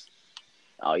sometimes.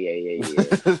 Oh yeah.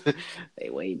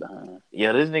 They way behind.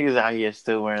 Yeah, this niggas out here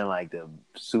still wearing like the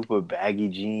super baggy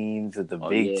jeans with the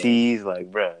big tees,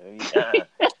 like, bro.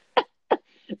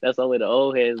 That's only the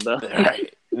old heads though.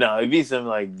 Right. No, it'd be some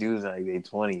like dudes like they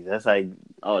 20s. That's like,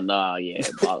 oh no, yeah,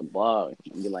 blog.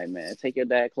 Be like, man, take your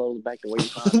dad clothes back to where you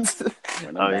found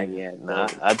them. Nah,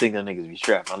 I think them niggas be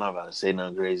strapped. I'm not about to say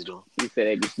nothing crazy to them. You said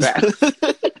they be strapped.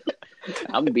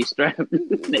 I'm gonna be strapped.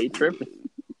 They tripping.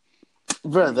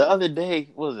 Bro, the other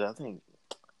day, what was it? I think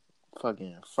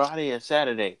fucking Friday or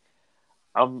Saturday.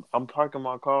 I'm parking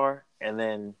my car, and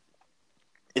then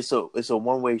it's a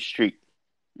one-way street.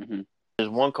 Mm-hmm. There's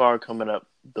one car coming up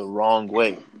the wrong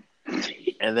way,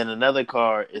 and then another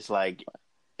car is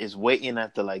waiting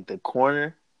at the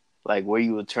corner, like where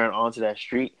you would turn onto that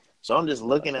street. So I'm just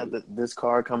looking at this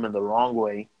car coming the wrong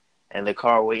way, and the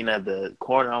car waiting at the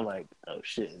corner. I'm like, oh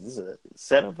shit, is this a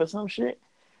setup or some shit?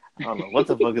 I don't know what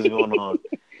the fuck is going on.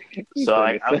 So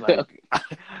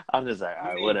I'm just like, all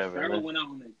right, whatever. Trevor went out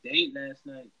on a date last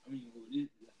night. I mean,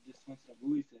 just went to the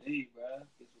movies today, bro.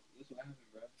 This what happened,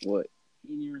 bro. What? He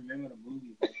didn't even remember the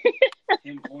movie, bro.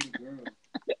 Him or the girl.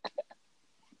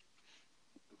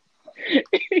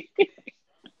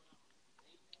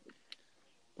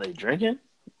 They drinking?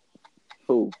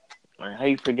 Who? Like, how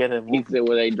you forget a movie? He said,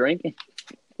 were they drinking?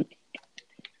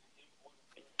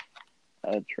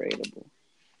 Untradeable.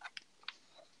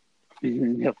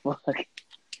 The fuck?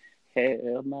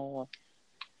 Hell no.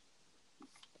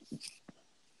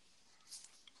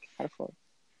 How the fuck?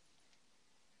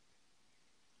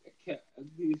 Cat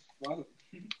ugly as fuck.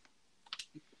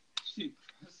 Shit,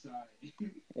 sorry.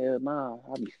 Hell nah.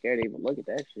 I'd be scared to even look at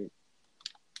that shit.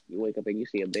 You wake up and you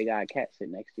see a big eyed cat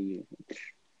sitting next to you.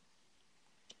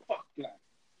 Fuck that.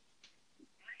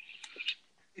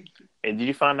 Hey, did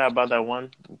you find out about that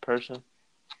one person?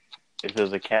 If it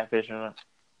was a catfish or not?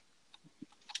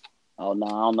 Oh no, I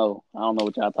don't know. I don't know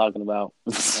what y'all talking about.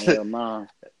 Hell no.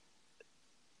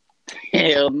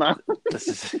 Hell no.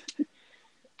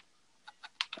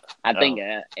 I think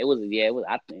it was.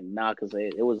 I think because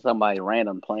it was somebody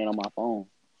random playing on my phone.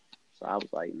 So I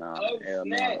was like, nah, Oh, hell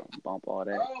no, snap. bump all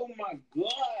that. Oh my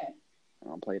god. I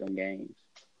don't play them games.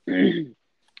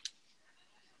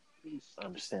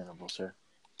 Understandable, sir.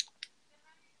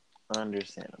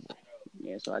 Understandable.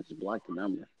 Yeah, so I just blocked the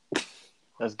number.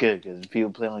 That's good because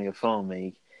people play on your phone,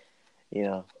 man. You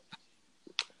know,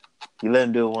 you let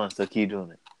them do it once, they'll keep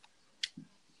doing it.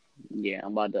 Yeah,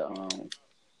 I'm about to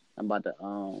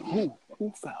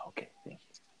Who foul? Okay, thank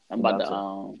you. I'm about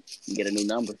to get a new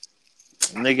number.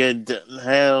 Nigga,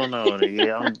 hell no,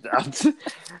 nigga.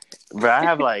 Bro, I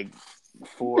have like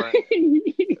four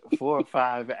or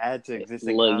five add to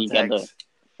existing Look, you got the contacts.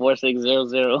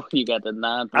 4600. You got the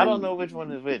 93. I don't know which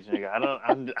one is which, nigga.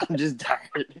 I'm just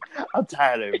tired. I'm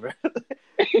tired of it, bro.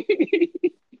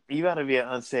 You gotta be an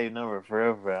unsaved number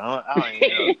forever, bro. I don't even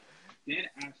know. Dead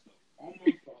ass though. All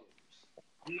my followers.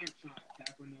 I'm not trying to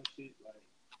cap or no shit, like,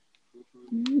 but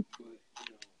you know,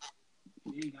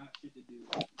 they ain't got shit to do.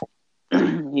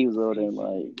 He was over there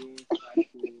like,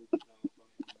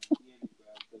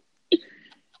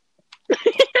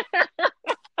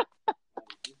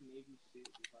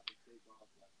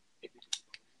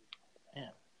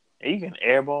 You can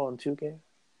airball in 2K,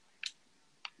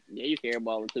 yeah, you can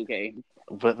airball in 2K.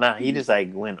 but nah, he just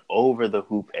like went over the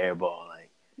hoop airball. Like,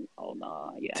 Oh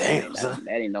nah, yeah, damn, that son.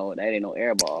 ain't no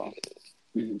airball.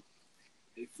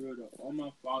 They feel that all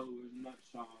my followers not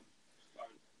trying to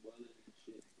start welling and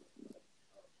shit.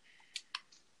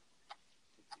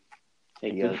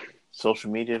 Take You got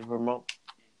social media to promote.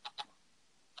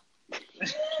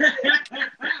 It's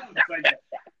like that.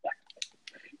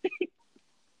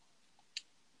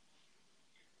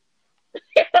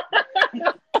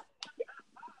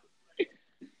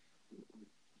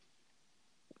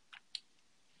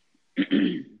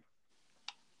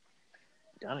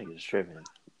 Y'all niggas tripping.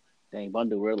 Dang,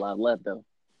 Bundu real lot left though.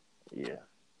 Yeah.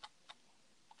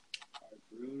 Alright,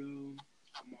 for real though,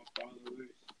 all my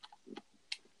followers, if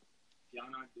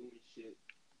y'all not doing shit,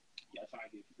 y'all trying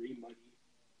to get free money,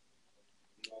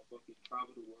 you know, fucking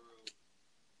travel the world,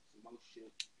 some more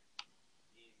shit.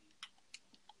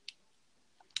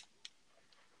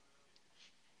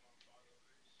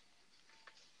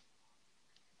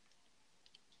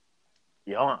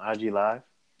 Y'all on IG Live?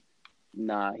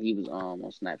 Nah, he was on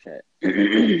Snapchat.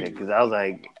 Because I was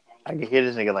like, I could hear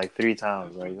this nigga like 3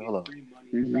 times. Like, hold on.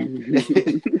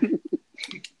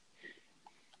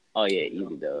 Oh yeah,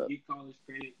 easy dub. Get college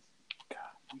credits,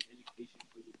 education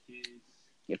for your kids.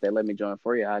 If they let me join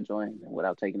free, I'll join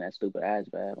without taking that stupid ass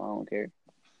bath. I don't care.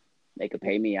 They could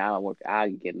pay me. I'll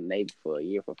get in the Navy for a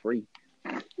year for free.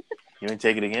 You ain't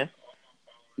take it again?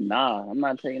 Nah, I'm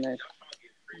not taking that.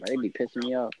 They be pissing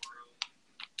me off.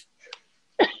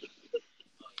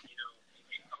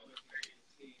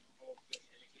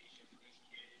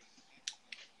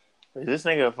 Is this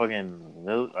nigga a fucking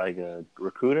like a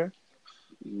recruiter?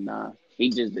 Nah, he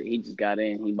just got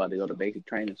in. He about to go to basic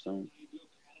training soon.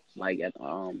 Like at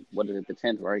what is it, the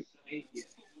 10th, right?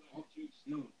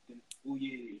 No, oh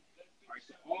yeah. Alright,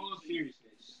 so all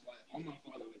seriousness, like all my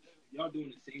followers, y'all doing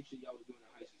the same shit y'all was doing in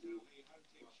high school.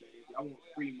 Y'all want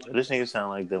free money. This nigga sound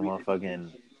like the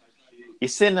motherfucking. You're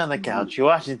sitting on the couch, you're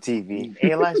watching TV,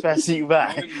 hey, life's passing you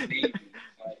by. Like,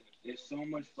 there's so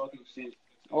much fucking shit.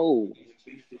 Oh,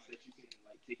 Benefits that you can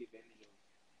like take advantage of.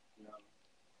 You know,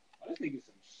 this nigga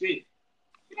some shit.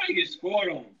 You might get scored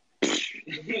on.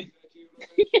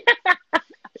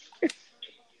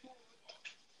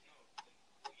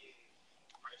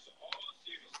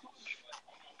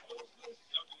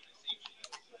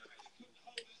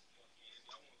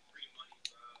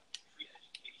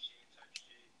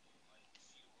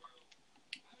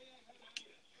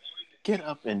 Get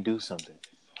up and do something.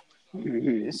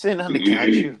 You're sitting on the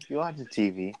couch, you're watching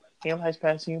TV, hey, life's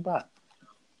passing you by.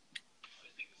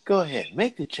 Go ahead,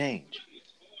 make the change.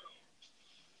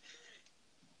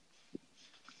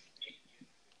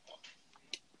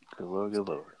 Good Lord, good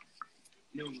Lord.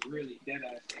 No, really, dead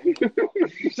ass.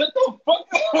 Shut the fuck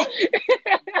up.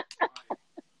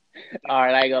 all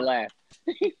right, I ain't gonna laugh.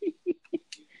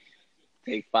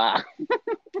 Take 5.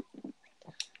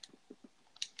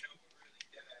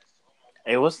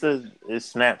 Hey, what's it's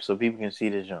Snap so people can see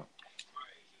this jump?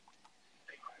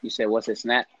 You said what's his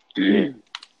Snap? Yeah.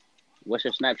 What's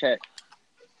your Snapchat?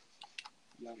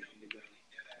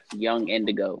 Young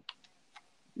Indigo.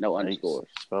 No underscores.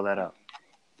 Spell that out.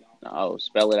 Oh,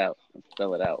 spell it out.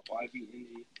 Spell it out.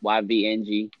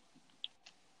 YVNG.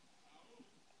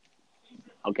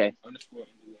 Okay.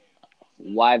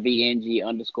 YVNG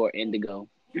underscore Indigo.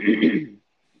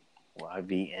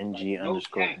 YVNG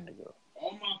underscore Indigo.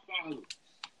 All my followers,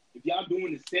 if y'all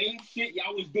doing the same shit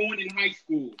y'all was doing in high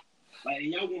school, like,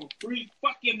 and y'all want free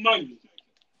fucking money,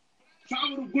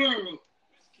 travel the world.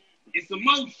 And some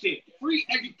more shit. Free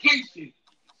education.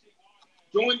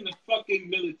 Join the fucking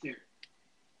military.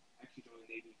 Actually, join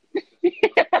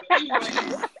the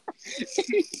Navy.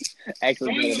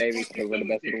 Actually, join the Navy because we're the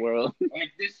best in the world.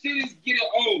 Like, this shit is getting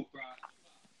old, bro.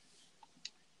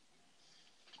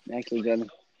 Actually, join.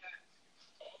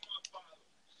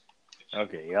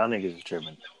 Okay, y'all niggas is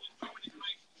tripping.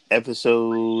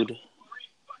 Episode.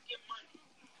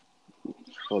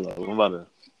 Hold on, I'm about to.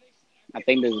 I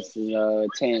think this is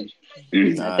 10.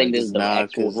 I think this is the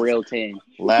actual real 10.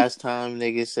 Last time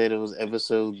niggas said it was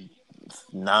episode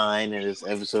 9 and it's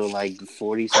episode like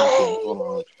 40 something. Hold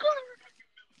on.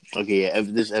 Okay, yeah,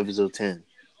 this is episode 10.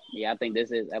 Yeah, I think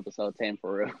this is episode 10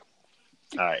 for real.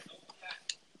 Alright.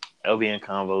 LBN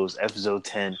Convos, episode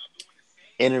 10.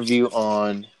 Interview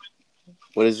on.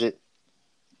 What is it?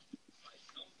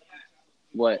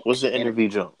 What's the interview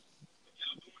jump?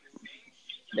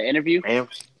 The interview?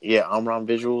 Yeah, Amram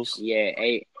Visuals. Yeah,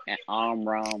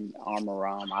 Amram. I don't know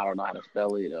how to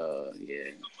spell it.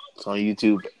 Yeah. It's on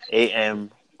YouTube.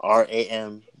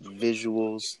 AMRAM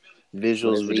Visuals.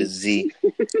 Visuals with a Z.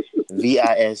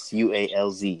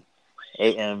 VISUALZ.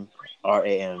 AMRAM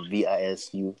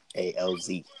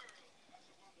VISUALZ.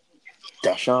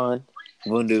 Dashawn,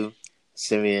 Bundu,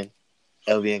 Simeon,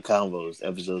 LBN Combos,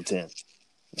 episode 10.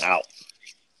 Out.